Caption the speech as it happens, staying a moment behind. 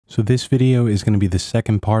So this video is going to be the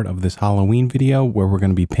second part of this Halloween video where we're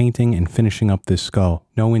going to be painting and finishing up this skull.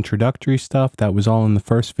 No introductory stuff, that was all in the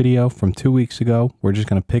first video from 2 weeks ago. We're just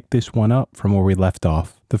going to pick this one up from where we left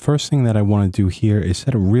off. The first thing that I want to do here is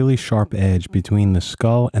set a really sharp edge between the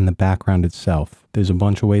skull and the background itself. There's a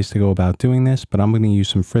bunch of ways to go about doing this, but I'm going to use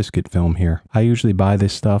some Frisket film here. I usually buy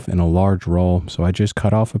this stuff in a large roll, so I just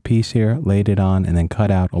cut off a piece here, laid it on, and then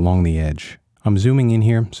cut out along the edge. I'm zooming in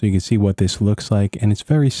here so you can see what this looks like, and it's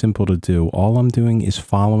very simple to do. All I'm doing is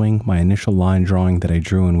following my initial line drawing that I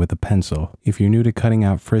drew in with a pencil. If you're new to cutting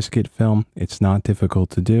out Frisket film, it's not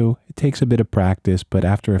difficult to do. It takes a bit of practice, but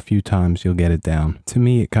after a few times you'll get it down. To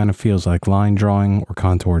me, it kind of feels like line drawing or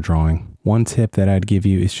contour drawing. One tip that I'd give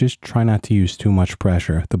you is just try not to use too much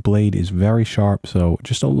pressure. The blade is very sharp, so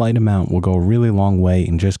just a light amount will go a really long way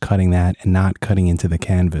in just cutting that and not cutting into the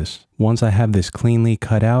canvas. Once I have this cleanly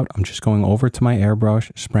cut out, I'm just going over to my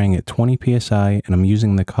airbrush, spraying at 20 psi, and I'm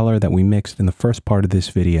using the color that we mixed in the first part of this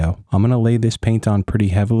video. I'm going to lay this paint on pretty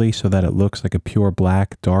heavily so that it looks like a pure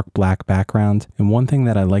black, dark black background. And one thing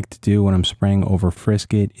that I like to do when I'm spraying over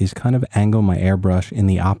Frisket is kind of angle my airbrush in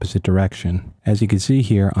the opposite direction. As you can see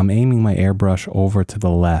here, I'm aiming my airbrush over to the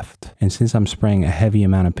left. And since I'm spraying a heavy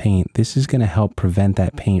amount of paint, this is going to help prevent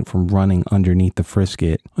that paint from running underneath the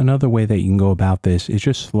Frisket. Another way that you can go about this is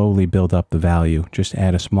just slowly build up the value. Just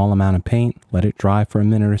add a small amount of paint, let it dry for a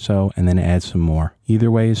minute or so, and then add some more. Either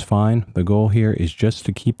way is fine. The goal here is just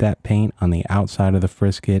to keep that paint on the outside of the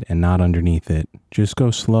Frisket and not underneath it. Just go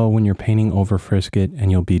slow when you're painting over Frisket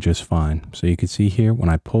and you'll be just fine. So you can see here, when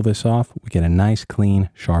I pull this off, we get a nice, clean,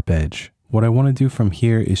 sharp edge. What I want to do from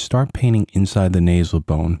here is start painting inside the nasal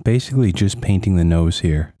bone, basically just painting the nose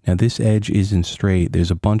here. Now this edge isn't straight,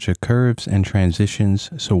 there's a bunch of curves and transitions,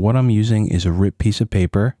 so what I'm using is a ripped piece of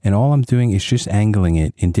paper, and all I'm doing is just angling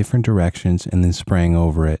it in different directions and then spraying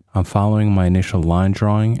over it. I'm following my initial line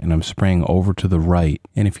drawing and I'm spraying over to the right.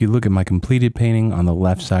 And if you look at my completed painting on the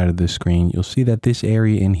left side of the screen, you'll see that this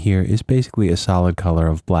area in here is basically a solid color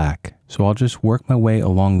of black. So I'll just work my way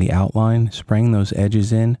along the outline, spraying those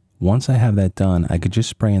edges in. Once I have that done, I could just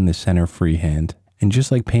spray in the center freehand. And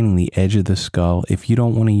just like painting the edge of the skull, if you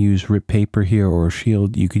don't want to use ripped paper here or a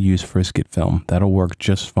shield, you could use Frisket film. That'll work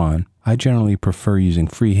just fine. I generally prefer using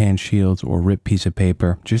freehand shields or ripped piece of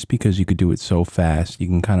paper just because you could do it so fast. You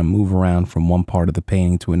can kind of move around from one part of the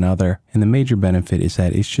painting to another. And the major benefit is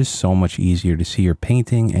that it's just so much easier to see your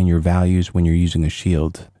painting and your values when you're using a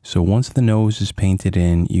shield. So once the nose is painted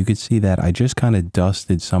in, you could see that I just kind of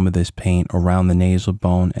dusted some of this paint around the nasal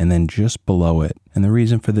bone and then just below it. And the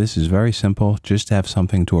reason for this is very simple, just to have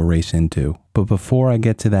something to erase into. But before I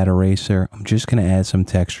get to that eraser, I'm just going to add some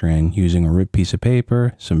texture in using a ripped piece of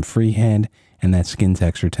paper, some freehand, and that skin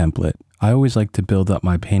texture template. I always like to build up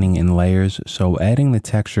my painting in layers, so adding the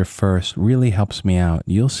texture first really helps me out.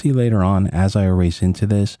 You'll see later on as I erase into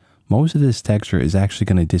this, most of this texture is actually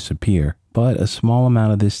going to disappear, but a small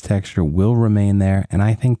amount of this texture will remain there, and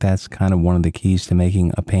I think that's kind of one of the keys to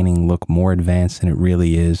making a painting look more advanced than it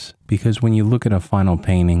really is. Because when you look at a final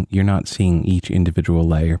painting, you're not seeing each individual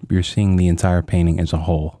layer, you're seeing the entire painting as a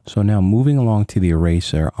whole. So now moving along to the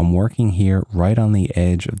eraser, I'm working here right on the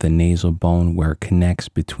edge of the nasal bone where it connects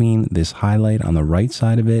between this highlight on the right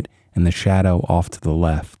side of it and the shadow off to the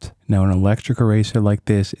left. Now an electric eraser like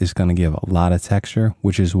this is going to give a lot of texture,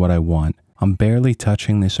 which is what I want. I'm barely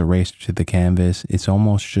touching this eraser to the canvas. It's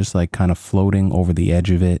almost just like kind of floating over the edge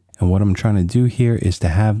of it. And what I'm trying to do here is to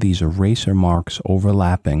have these eraser marks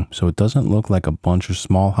overlapping so it doesn't look like a bunch of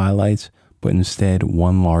small highlights, but instead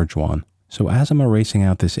one large one. So as I'm erasing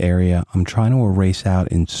out this area, I'm trying to erase out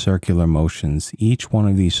in circular motions, each one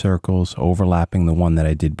of these circles overlapping the one that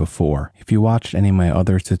I did before. If you watched any of my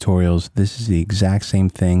other tutorials, this is the exact same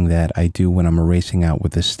thing that I do when I'm erasing out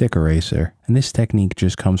with a stick eraser. And this technique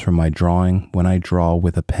just comes from my drawing. When I draw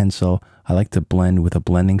with a pencil, I like to blend with a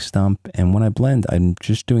blending stump, and when I blend, I'm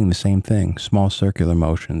just doing the same thing, small circular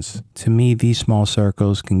motions. To me, these small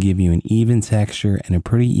circles can give you an even texture and a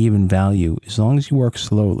pretty even value as long as you work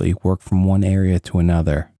slowly, work from one area to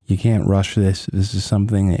another. You can't rush this. This is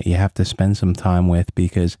something that you have to spend some time with,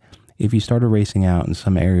 because if you start erasing out and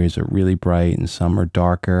some areas are really bright and some are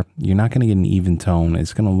darker, you're not going to get an even tone.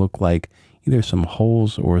 It's going to look like either some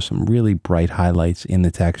holes or some really bright highlights in the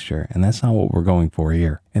texture, and that's not what we're going for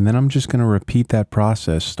here. And then I'm just going to repeat that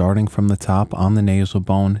process starting from the top on the nasal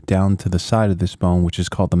bone down to the side of this bone, which is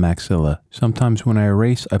called the maxilla. Sometimes when I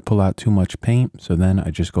erase, I pull out too much paint, so then I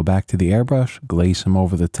just go back to the airbrush, glaze them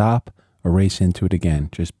over the top, erase into it again.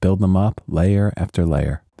 Just build them up layer after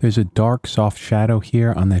layer. There's a dark soft shadow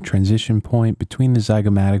here on that transition point between the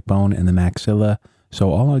zygomatic bone and the maxilla.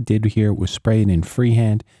 So all I did here was spray it in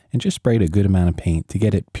freehand and just sprayed a good amount of paint to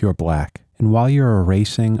get it pure black. And while you're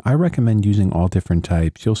erasing, I recommend using all different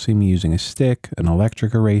types. You'll see me using a stick, an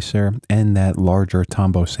electric eraser, and that larger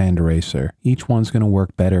Tombow sand eraser. Each one's going to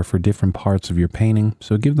work better for different parts of your painting,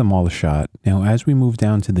 so give them all a shot. Now, as we move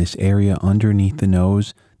down to this area underneath the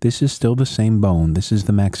nose, this is still the same bone, this is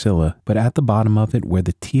the maxilla, but at the bottom of it where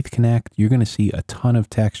the teeth connect, you're going to see a ton of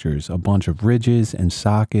textures, a bunch of ridges and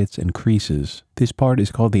sockets and creases. This part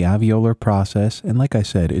is called the alveolar process, and like I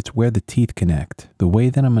said, it's where the teeth connect. The way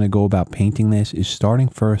that I'm going to go about painting this is starting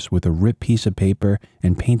first with a ripped piece of paper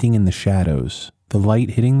and painting in the shadows. The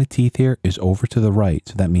light hitting the teeth here is over to the right,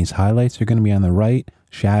 so that means highlights are going to be on the right,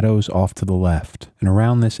 shadows off to the left. And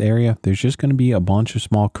around this area, there's just going to be a bunch of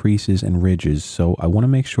small creases and ridges, so I want to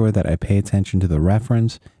make sure that I pay attention to the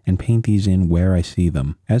reference and paint these in where I see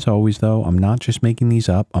them. As always though, I'm not just making these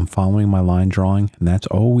up, I'm following my line drawing, and that's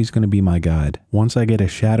always going to be my guide. Once I get a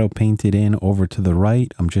shadow painted in over to the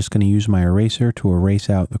right, I'm just going to use my eraser to erase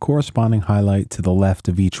out the corresponding highlight to the left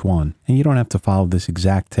of each one. And you don't have to follow this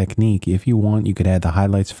exact technique. If you want, you could add the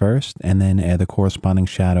highlights first and then add the corresponding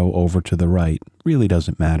shadow over to the right. Really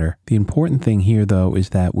doesn't matter. The important thing here though is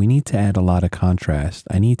that we need to add a lot of contrast.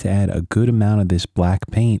 I need to add a good amount of this black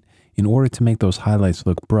paint in order to make those highlights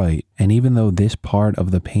look bright. And even though this part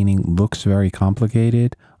of the painting looks very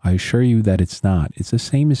complicated, I assure you that it's not. It's the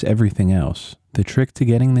same as everything else. The trick to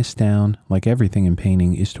getting this down, like everything in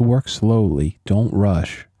painting, is to work slowly. Don't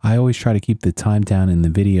rush. I always try to keep the time down in the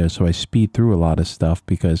video so I speed through a lot of stuff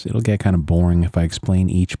because it'll get kind of boring if I explain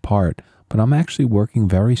each part. But I'm actually working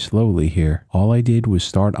very slowly here. All I did was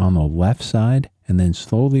start on the left side and then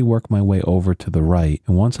slowly work my way over to the right.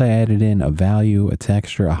 And once I added in a value, a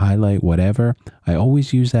texture, a highlight, whatever, I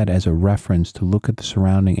always use that as a reference to look at the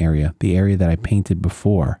surrounding area, the area that I painted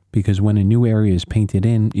before. Because when a new area is painted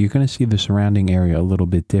in, you're going to see the surrounding area a little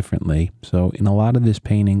bit differently. So in a lot of this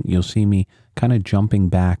painting, you'll see me kind of jumping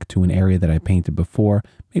back to an area that I painted before,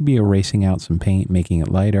 maybe erasing out some paint, making it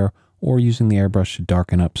lighter, or using the airbrush to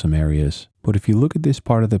darken up some areas. But if you look at this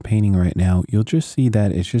part of the painting right now, you'll just see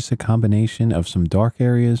that it's just a combination of some dark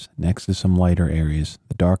areas next to some lighter areas.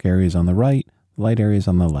 The dark areas on the right, light areas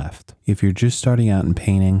on the left. If you're just starting out in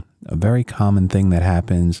painting, a very common thing that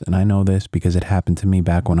happens, and I know this because it happened to me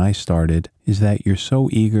back when I started, is that you're so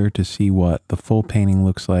eager to see what the full painting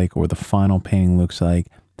looks like or the final painting looks like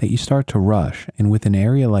that you start to rush. And with an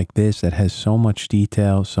area like this that has so much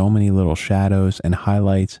detail, so many little shadows and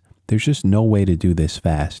highlights, there's just no way to do this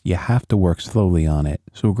fast. You have to work slowly on it.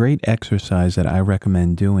 So a great exercise that I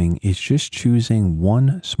recommend doing is just choosing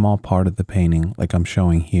one small part of the painting like I'm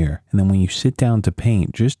showing here. And then when you sit down to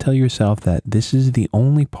paint, just tell yourself that this is the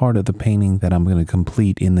only part of the painting that I'm going to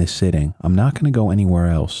complete in this sitting. I'm not going to go anywhere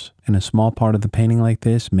else. And a small part of the painting like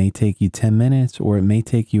this may take you 10 minutes or it may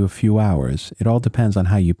take you a few hours. It all depends on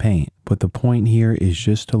how you paint. But the point here is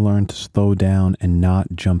just to learn to slow down and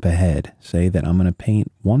not jump ahead. Say that I'm going to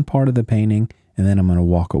paint one part of the painting and then I'm going to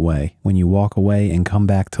walk away. When you walk away and come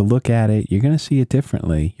back to look at it, you're going to see it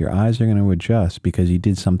differently. Your eyes are going to adjust because you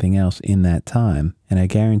did something else in that time. And I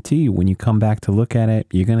guarantee you, when you come back to look at it,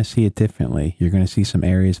 you're going to see it differently. You're going to see some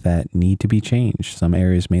areas that need to be changed. Some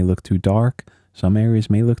areas may look too dark. Some areas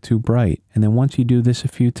may look too bright. And then once you do this a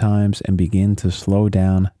few times and begin to slow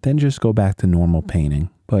down, then just go back to normal painting.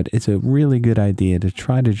 But it's a really good idea to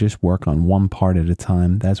try to just work on one part at a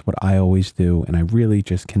time. That's what I always do, and I really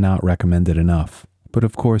just cannot recommend it enough. But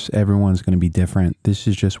of course, everyone's going to be different. This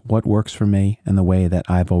is just what works for me and the way that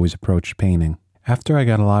I've always approached painting. After I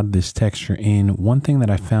got a lot of this texture in, one thing that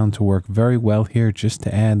I found to work very well here, just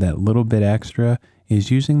to add that little bit extra, is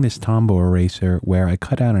using this Tombow eraser where I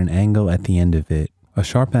cut out an angle at the end of it. A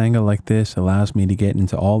sharp angle like this allows me to get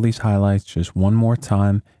into all these highlights just one more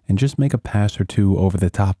time and just make a pass or two over the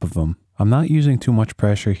top of them. I'm not using too much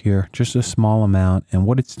pressure here, just a small amount, and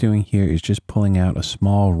what it's doing here is just pulling out a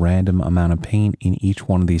small random amount of paint in each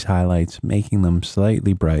one of these highlights, making them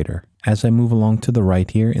slightly brighter. As I move along to the right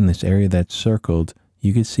here in this area that's circled,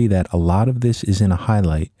 you can see that a lot of this is in a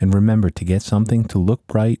highlight. And remember, to get something to look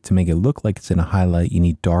bright, to make it look like it's in a highlight, you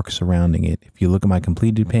need dark surrounding it. If you look at my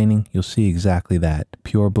completed painting, you'll see exactly that.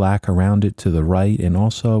 Pure black around it to the right and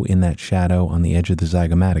also in that shadow on the edge of the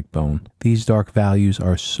zygomatic bone. These dark values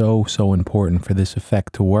are so important for this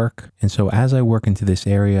effect to work. And so as I work into this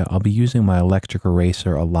area, I'll be using my electric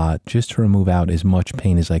eraser a lot just to remove out as much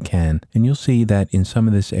paint as I can. And you'll see that in some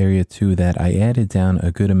of this area too, that I added down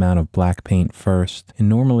a good amount of black paint first. And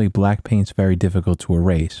normally black paint's very difficult to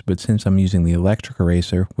erase, but since I'm using the electric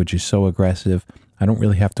eraser, which is so aggressive, I don't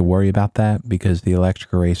really have to worry about that because the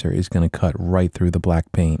electric eraser is going to cut right through the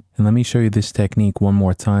black paint. And let me show you this technique one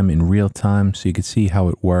more time in real time so you can see how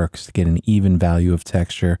it works to get an even value of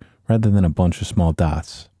texture rather than a bunch of small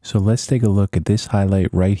dots. So let's take a look at this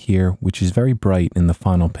highlight right here, which is very bright in the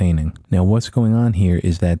final painting. Now what's going on here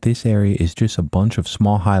is that this area is just a bunch of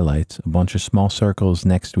small highlights, a bunch of small circles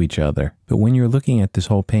next to each other. But when you're looking at this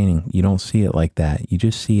whole painting, you don't see it like that. You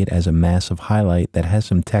just see it as a massive highlight that has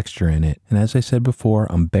some texture in it. And as I said before,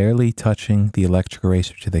 I'm barely touching the electric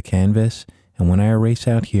eraser to the canvas. And when I erase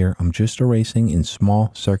out here, I'm just erasing in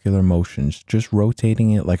small circular motions, just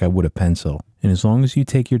rotating it like I would a pencil. And as long as you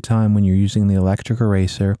take your time when you're using the electric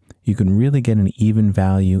eraser, you can really get an even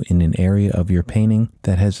value in an area of your painting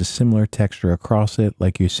that has a similar texture across it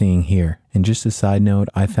like you're seeing here. And just a side note,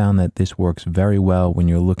 I found that this works very well when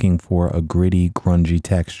you're looking for a gritty, grungy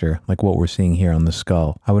texture, like what we're seeing here on the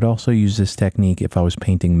skull. I would also use this technique if I was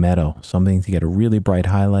painting metal, something to get a really bright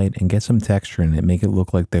highlight and get some texture in it, make it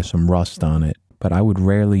look like there's some rust on it. But I would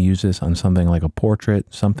rarely use this on something like a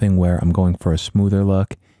portrait, something where I'm going for a smoother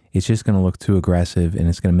look. It's just going to look too aggressive and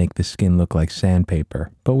it's going to make the skin look like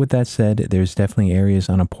sandpaper. But with that said, there's definitely areas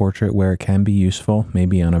on a portrait where it can be useful,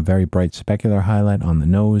 maybe on a very bright specular highlight on the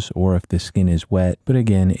nose or if the skin is wet. But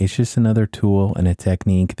again, it's just another tool and a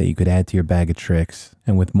technique that you could add to your bag of tricks.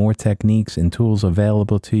 And with more techniques and tools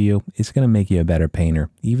available to you, it's going to make you a better painter,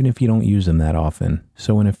 even if you don't use them that often.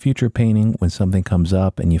 So in a future painting, when something comes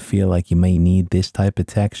up and you feel like you may need this type of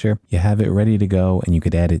texture, you have it ready to go and you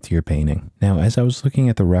could add it to your painting. Now, as I was looking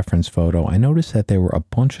at the reference photo, I noticed that there were a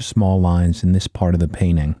bunch of small lines in this part of the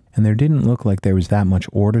painting, and there didn't look like there was that much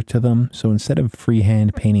order to them. So instead of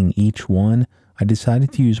freehand painting each one, I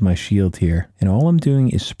decided to use my shield here, and all I'm doing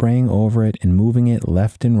is spraying over it and moving it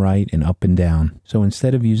left and right and up and down. So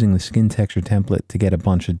instead of using the skin texture template to get a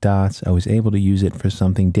bunch of dots, I was able to use it for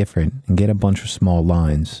something different and get a bunch of small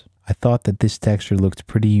lines. I thought that this texture looked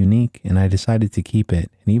pretty unique and I decided to keep it.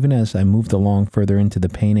 And even as I moved along further into the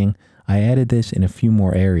painting, I added this in a few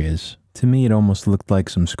more areas. To me, it almost looked like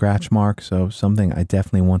some scratch marks, so something I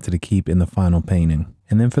definitely wanted to keep in the final painting.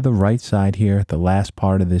 And then for the right side here, the last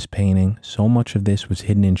part of this painting, so much of this was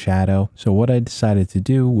hidden in shadow. So what I decided to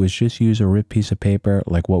do was just use a ripped piece of paper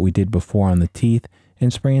like what we did before on the teeth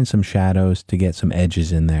and spray in some shadows to get some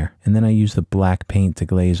edges in there. And then I used the black paint to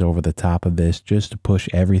glaze over the top of this just to push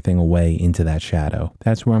everything away into that shadow.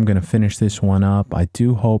 That's where I'm going to finish this one up. I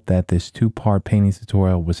do hope that this two-part painting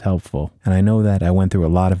tutorial was helpful. And I know that I went through a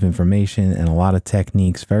lot of information and a lot of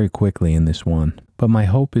techniques very quickly in this one. But my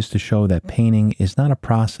hope is to show that painting is not a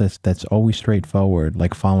process that's always straightforward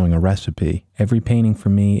like following a recipe. Every painting for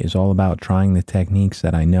me is all about trying the techniques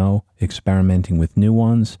that I know, experimenting with new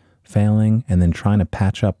ones, failing, and then trying to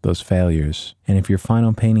patch up those failures. And if your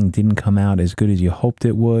final painting didn't come out as good as you hoped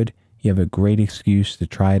it would, you have a great excuse to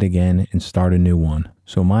try it again and start a new one.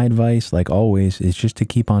 So my advice, like always, is just to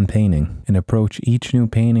keep on painting and approach each new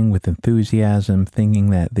painting with enthusiasm, thinking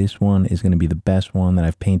that this one is going to be the best one that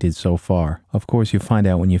I've painted so far. Of course, you'll find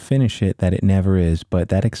out when you finish it that it never is, but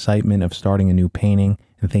that excitement of starting a new painting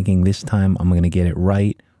and thinking this time I'm going to get it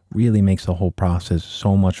right really makes the whole process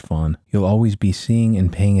so much fun. You'll always be seeing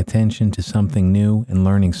and paying attention to something new and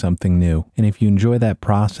learning something new. And if you enjoy that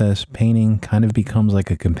process, painting kind of becomes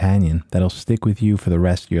like a companion that'll stick with you for the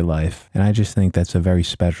rest of your life. And I just think that's a very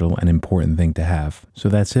special and important thing to have. So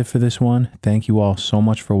that's it for this one. Thank you all so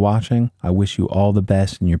much for watching. I wish you all the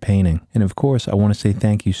best in your painting. And of course, I want to say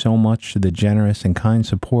thank you so much to the generous and kind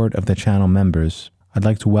support of the channel members. I'd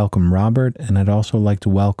like to welcome Robert, and I'd also like to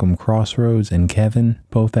welcome Crossroads and Kevin,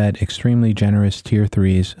 both at extremely generous tier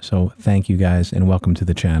 3s, so thank you guys and welcome to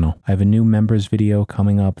the channel. I have a new members video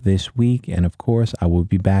coming up this week, and of course I will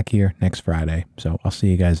be back here next Friday, so I'll see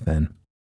you guys then.